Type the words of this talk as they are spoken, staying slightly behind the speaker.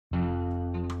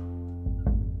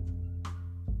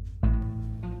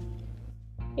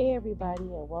Hey everybody,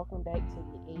 and welcome back to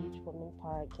the Age Woman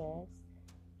podcast.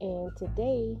 And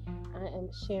today I am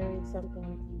sharing something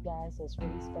with you guys that's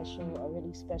really special, a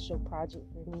really special project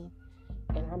for me.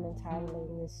 And I'm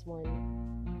entitling this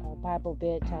one Bible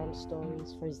Bedtime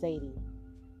Stories for Zadie.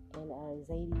 And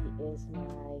Zadie is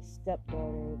my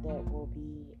stepdaughter that will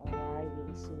be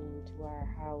arriving soon to our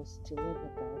house to live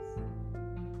with us.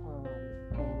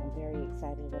 And I'm very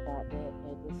excited about that.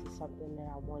 And this is something that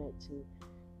I wanted to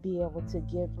be able to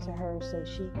give to her so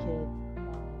she could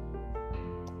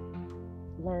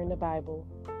learn the Bible.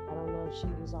 I don't know if she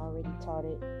was already taught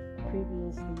it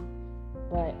previously,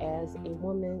 but as a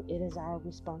woman, it is our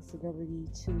responsibility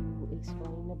to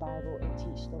explain the Bible and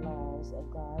teach the laws of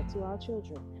God to our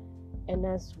children. And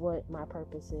that's what my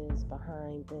purpose is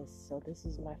behind this. So this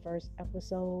is my first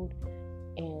episode,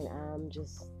 and I'm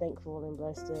just thankful and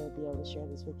blessed to be able to share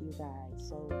this with you guys.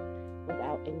 So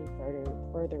without any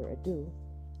further ado,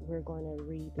 we're going to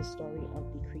read the story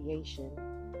of the creation.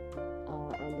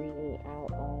 I'm reading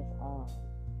out of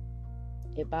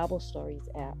a Bible Stories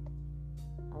app.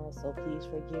 So please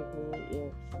forgive me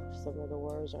if some of the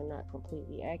words are not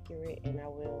completely accurate, and I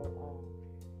will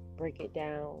break it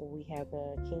down. We have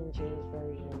the King James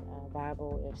Version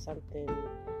Bible if something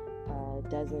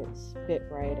doesn't fit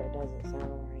right or doesn't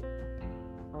sound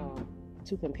right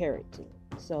to compare it to.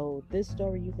 So this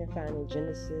story you can find in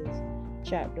Genesis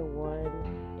chapter 1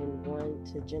 and 1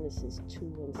 to Genesis 2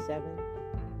 and 7.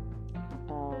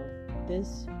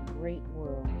 This great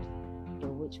world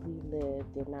in which we live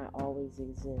did not always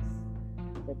exist.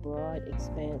 The broad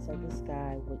expanse of the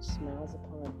sky which smiles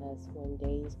upon us when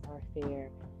days are fair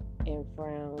and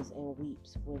frowns and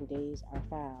weeps when days are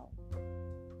foul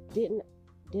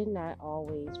did not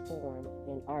always form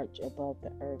an arch above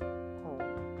the earth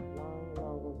home.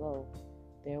 Long ago,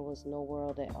 there was no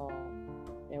world at all.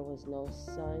 There was no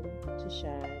sun to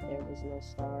shine. There was no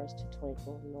stars to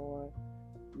twinkle, nor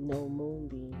no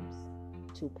moonbeams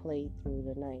to play through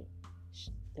the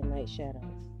night shadows.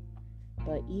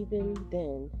 But even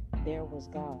then, there was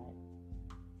God,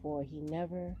 for He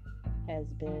never has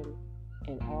been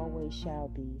and always shall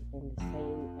be in the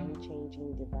same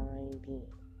unchanging divine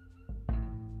being.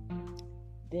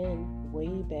 Then, way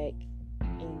back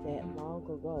in that long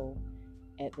ago,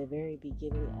 at the very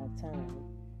beginning of time,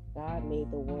 God made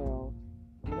the world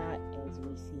not as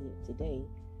we see it today,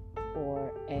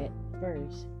 for at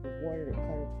first water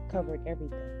covered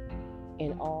everything,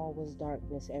 and all was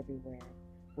darkness everywhere.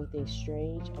 With a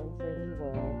strange, unfriendly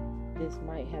world, this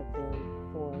might have been,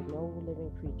 for no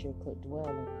living creature could dwell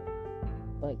in it.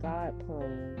 But God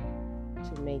planned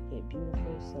to make it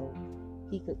beautiful so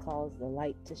He could cause the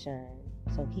light to shine.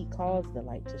 So He caused the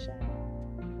light to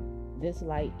shine. This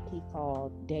light He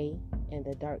called day, and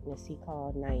the darkness He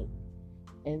called night.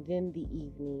 And then the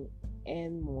evening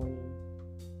and morning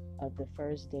of the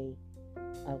first day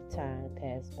of time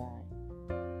passed by.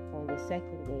 On the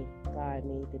second day, God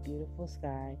made the beautiful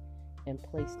sky and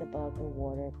placed above the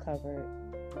water covered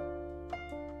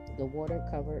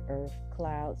earth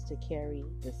clouds to carry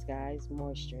the sky's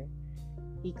moisture.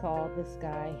 He called the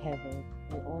sky heaven,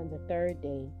 and on the third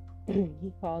day,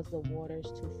 He caused the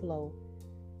waters to flow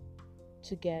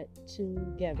to get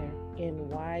together in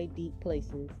wide, deep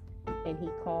places, and He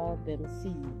called them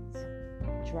seas.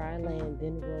 Dry land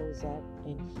then rose up,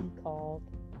 and He called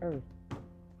earth.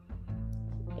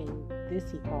 And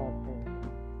this He called earth.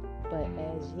 But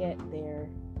as yet there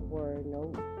were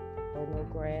no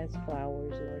grass,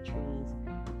 flowers, nor trees.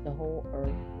 The whole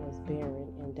earth was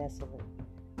barren and desolate.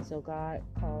 So God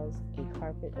caused a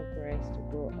carpet of grass to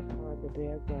grow upon the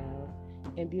bare ground,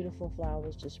 and beautiful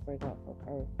flowers to spring up from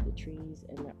earth. The trees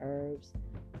and the herbs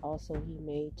also He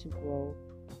made to grow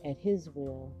at His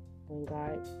will. When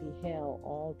God beheld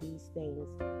all these things,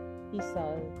 He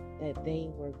saw that they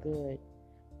were good.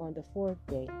 On the fourth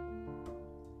day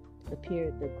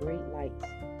appeared the great lights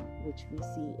which we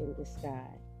see in the sky,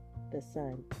 the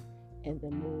sun and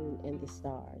the moon and the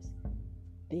stars.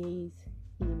 These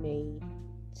He made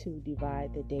to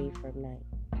divide the day from night.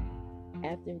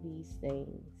 After these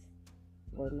things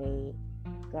were made,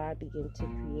 God began to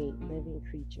create living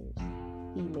creatures.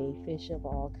 He made fish of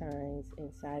all kinds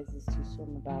and sizes to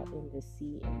swim about in the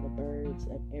sea, and the birds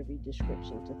of every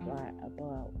description to fly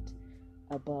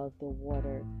above the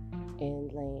water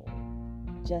and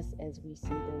land, just as we see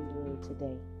them doing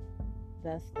today.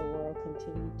 Thus the world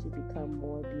continued to become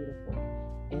more beautiful,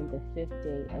 and the fifth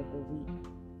day of the week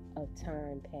of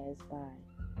time passed by.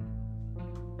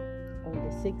 On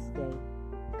the sixth day,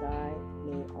 God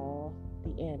made all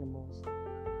the animals,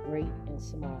 great and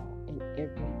small, and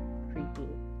every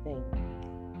creeping thing.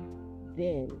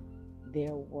 Then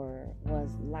there was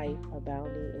life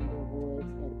abounding in the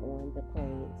woods and on the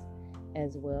plains,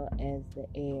 as well as the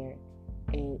air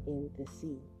and in the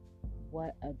sea.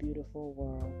 What a beautiful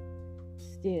world!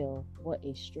 Still, what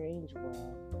a strange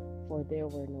world, for there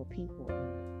were no people in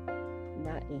it,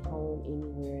 not a home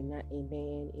anywhere, not a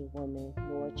man, a woman,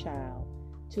 nor a child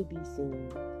to be seen.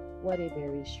 What a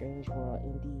very strange world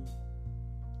indeed.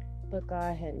 But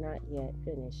God had not yet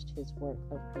finished his work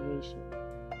of creation,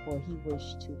 for he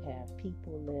wished to have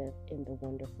people live in the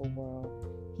wonderful world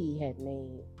he had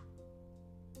made.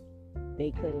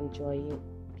 They could enjoy its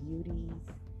beauties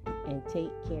and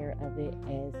take care of it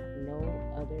as no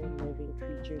other living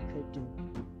creature could do.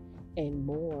 And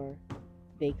more,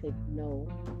 they could know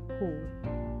who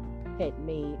had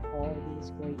made all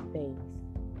these great things.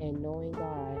 And knowing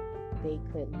God, they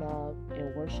could love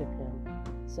and worship him.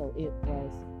 So it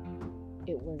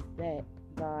was that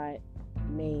God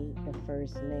made the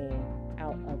first man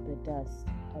out of the dust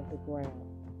of the ground.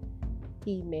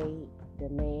 He made the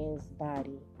man's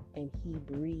body, and he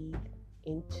breathed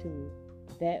into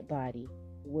that body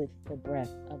with the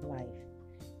breath of life,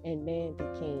 and man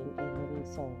became a living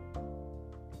soul.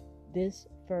 This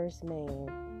first man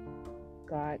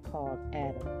God called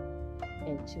Adam,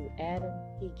 and to Adam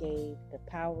he gave the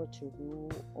power to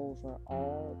rule over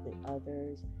all the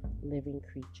other living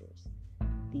creatures.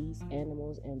 These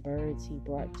animals and birds he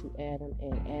brought to Adam,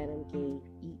 and Adam gave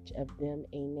each of them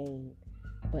a name.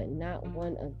 But not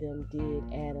one of them did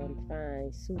Adam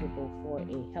find suitable for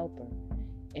a helper.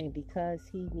 And because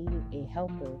he needed a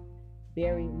helper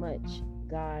very much,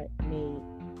 God made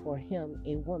for him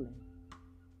a woman.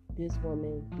 This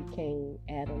woman became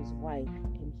Adam's wife,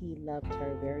 and he loved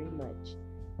her very much,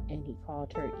 and he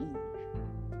called her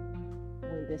Eve.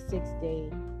 When the sixth day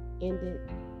ended,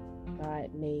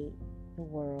 God made the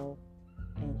world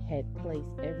and had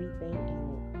placed everything in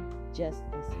it just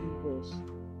as he wished.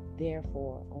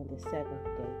 Therefore, on the seventh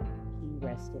day, he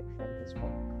rested from his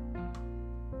work.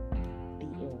 The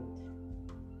end.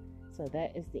 So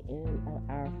that is the end of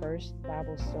our first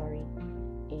Bible story.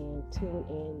 And tune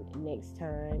in next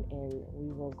time, and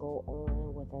we will go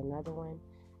on with another one.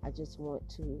 I just want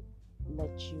to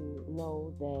let you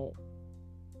know that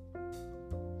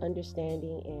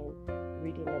understanding and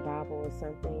reading the Bible is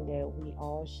something that we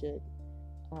all should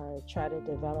try to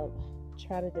develop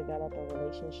a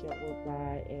relationship with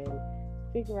God and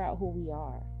figure out who we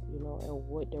are, and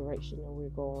what direction that we're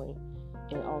going,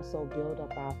 and also build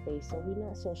up our faith so we're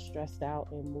not so stressed out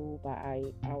and moved by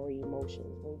our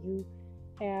emotions. When you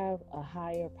have a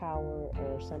higher power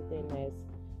or something that's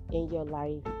in your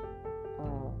life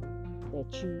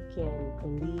that you can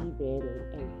believe in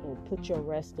and put your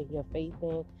rest and your faith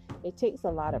in, it takes a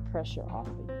lot of pressure off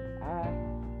of you.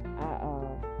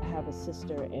 I have a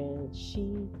sister, and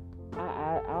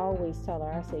I always tell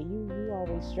her, I say, you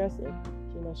always stress it.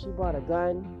 She bought a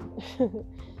gun.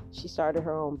 She started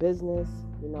her own business,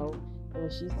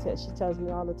 and she tells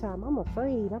me all the time, I'm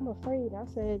afraid. I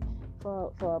said,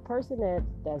 for a person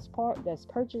that's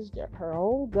purchased her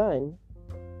own gun,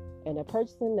 and a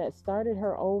person that started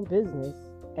her own business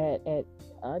at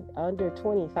under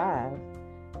 25,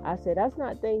 I said, that's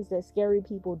not things that scary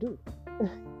people do.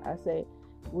 I say,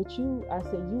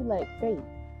 you lack faith.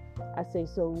 I say,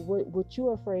 so what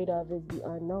you're afraid of is the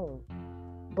unknown.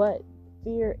 But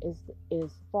fear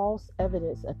is false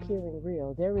evidence appearing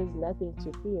real. There is nothing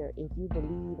to fear if you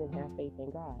believe and have faith in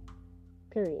God.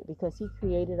 Period. Because he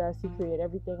created us, he created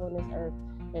everything on this earth,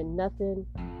 and nothing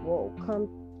will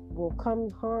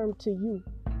come harm to you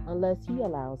unless he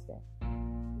allows that.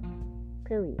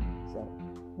 Period. So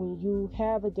when you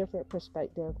have a different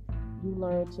perspective, you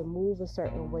learn to move a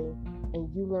certain way,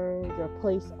 and you learn your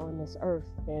place on this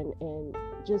earth, and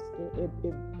just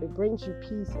it brings you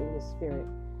peace in the spirit,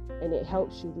 and it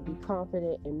helps you to be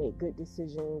confident and make good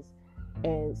decisions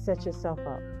and set yourself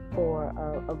up for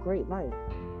a great life.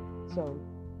 So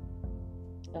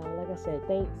like I said,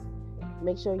 thanks.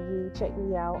 Make sure you check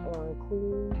me out on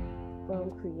Queen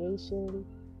from Creation.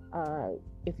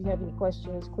 If you have any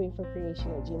questions,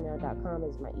 queenfromcreation@gmail.com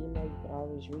is my email. You can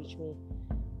always reach me.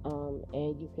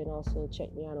 And you can also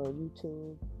check me out on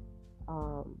YouTube,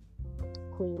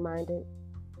 Queen Minded.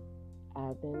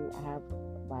 I have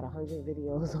about 100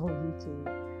 videos on YouTube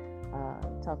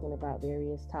talking about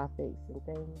various topics and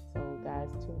things. So guys,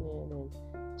 tune in and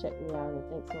check me out, and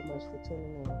thanks so much for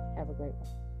tuning in. Have a great one.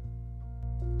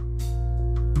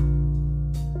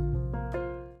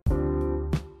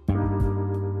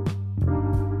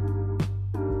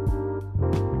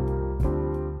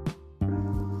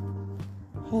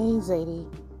 Hey Zadie,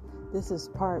 this is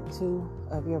part 2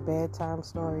 of your bedtime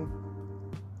story.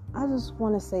 I just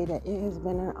want to say that it has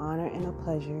been an honor and a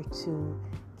pleasure to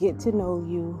get to know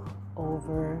you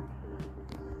over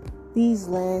these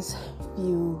last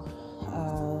few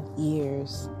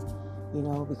years,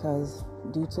 because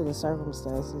due to the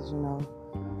circumstances,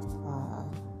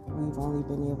 we've only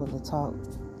been able to talk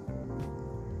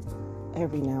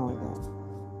every now and then.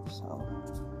 So,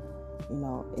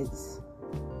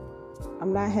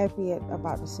 I'm not happy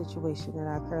about the situation that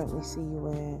I currently see you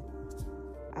in.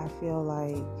 I feel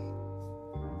like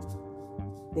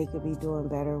they could be doing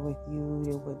better with you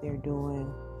than what they're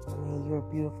doing. I mean, you're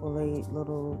a beautiful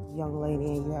little young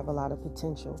lady, and you have a lot of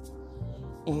potential.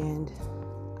 And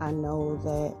I know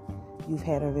that you've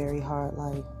had a very hard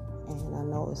life, and I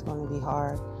know it's going to be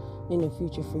hard in the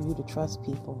future for you to trust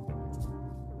people,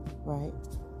 right?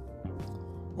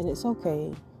 And it's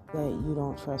okay that you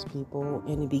don't trust people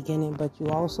in the beginning, but you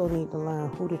also need to learn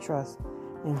who to trust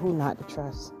and who not to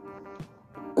trust.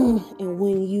 And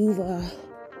when you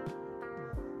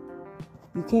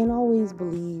can't always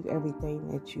believe everything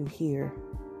that you hear.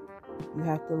 You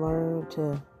have to learn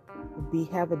to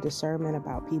have a discernment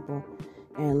about people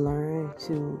and learn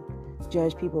to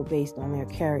judge people based on their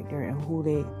character and who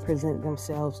they present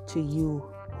themselves to you,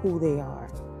 who they are.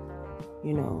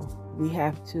 We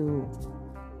have to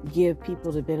give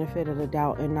people the benefit of the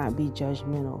doubt and not be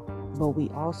judgmental. But we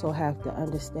also have to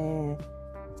understand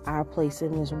our place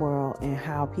in this world and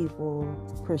how people's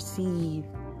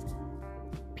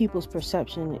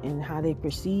perception and how they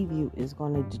perceive you is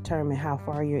going to determine how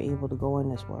far you're able to go in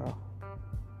this world.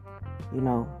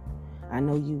 I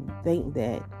know you think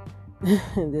that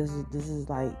this is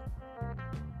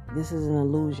an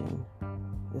illusion.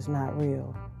 It's not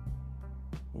real.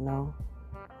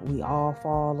 We all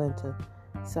fall into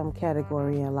some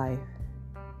category in life,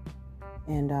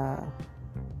 and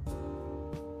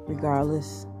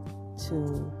regardless to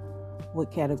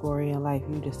what category in life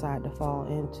you decide to fall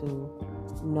into,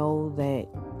 know that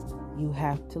you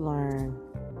have to learn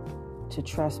to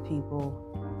trust people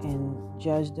and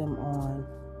judge them on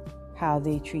how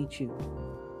they treat you.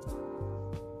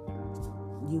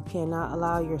 You cannot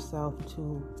allow yourself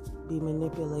to be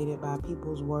manipulated by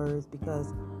people's words,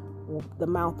 because the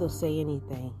mouth will say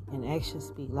anything and actions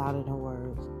speak louder than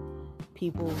words.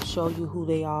 People show you who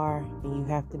they are, and you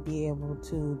have to be able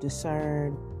to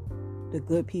discern the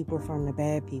good people from the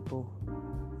bad people,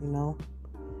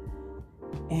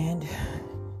 And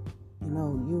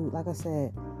you, like I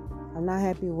said, I'm not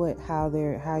happy with how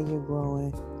you're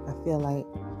growing. I feel like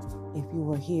if you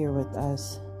were here with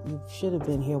us, you should have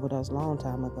been here with us a long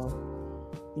time ago.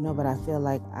 But I feel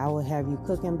like I would have you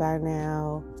cooking by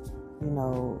now,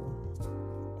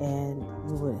 and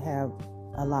you would have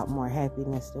a lot more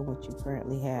happiness than what you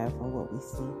currently have from what we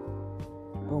see.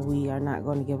 But we are not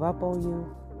going to give up on you.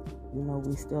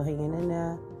 We still hanging in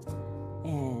there.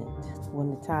 And when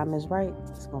the time is right,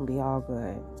 it's going to be all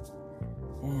good.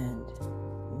 And,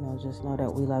 just know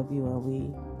that we love you, and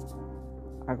we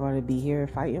are going to be here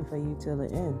fighting for you till the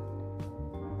end.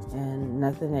 And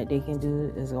nothing that they can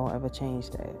do is going to ever change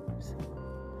that. So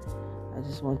I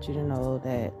just want you to know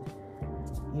that,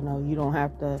 you don't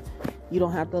have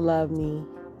to love me,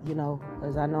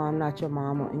 because I know I'm not your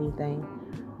mom or anything,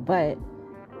 but,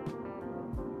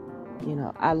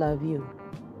 I love you.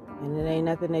 And it ain't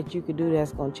nothing that you could do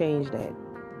that's going to change that.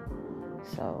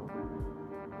 So,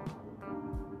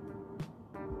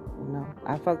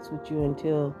 I fucks with you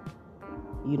until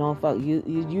you don't fuck. You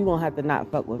going to have to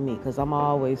not fuck with me, because I'm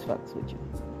always fucks with you.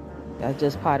 That's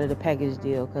just part of the package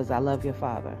deal, because I love your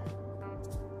father.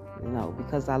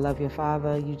 Because I love your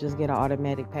father, you just get an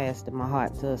automatic pass to my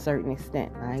heart to a certain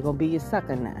extent. I ain't going to be your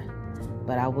sucker now,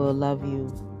 but I will love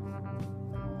you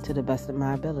to the best of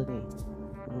my ability,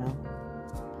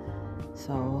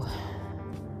 So,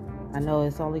 I know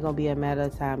it's only going to be a matter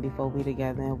of time before we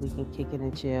together and we can kick it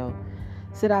and chill.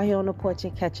 Sit out here on the porch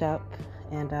and catch up.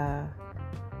 And, I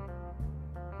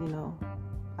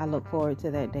look forward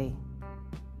to that day.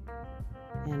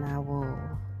 And I will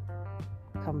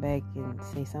come back and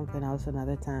say something else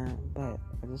another time. But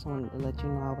I just wanted to let you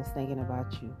know I was thinking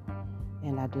about you.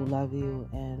 And I do love you.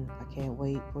 And I can't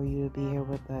wait for you to be here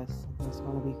with us. It's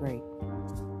going to be great.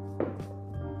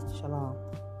 Shalom.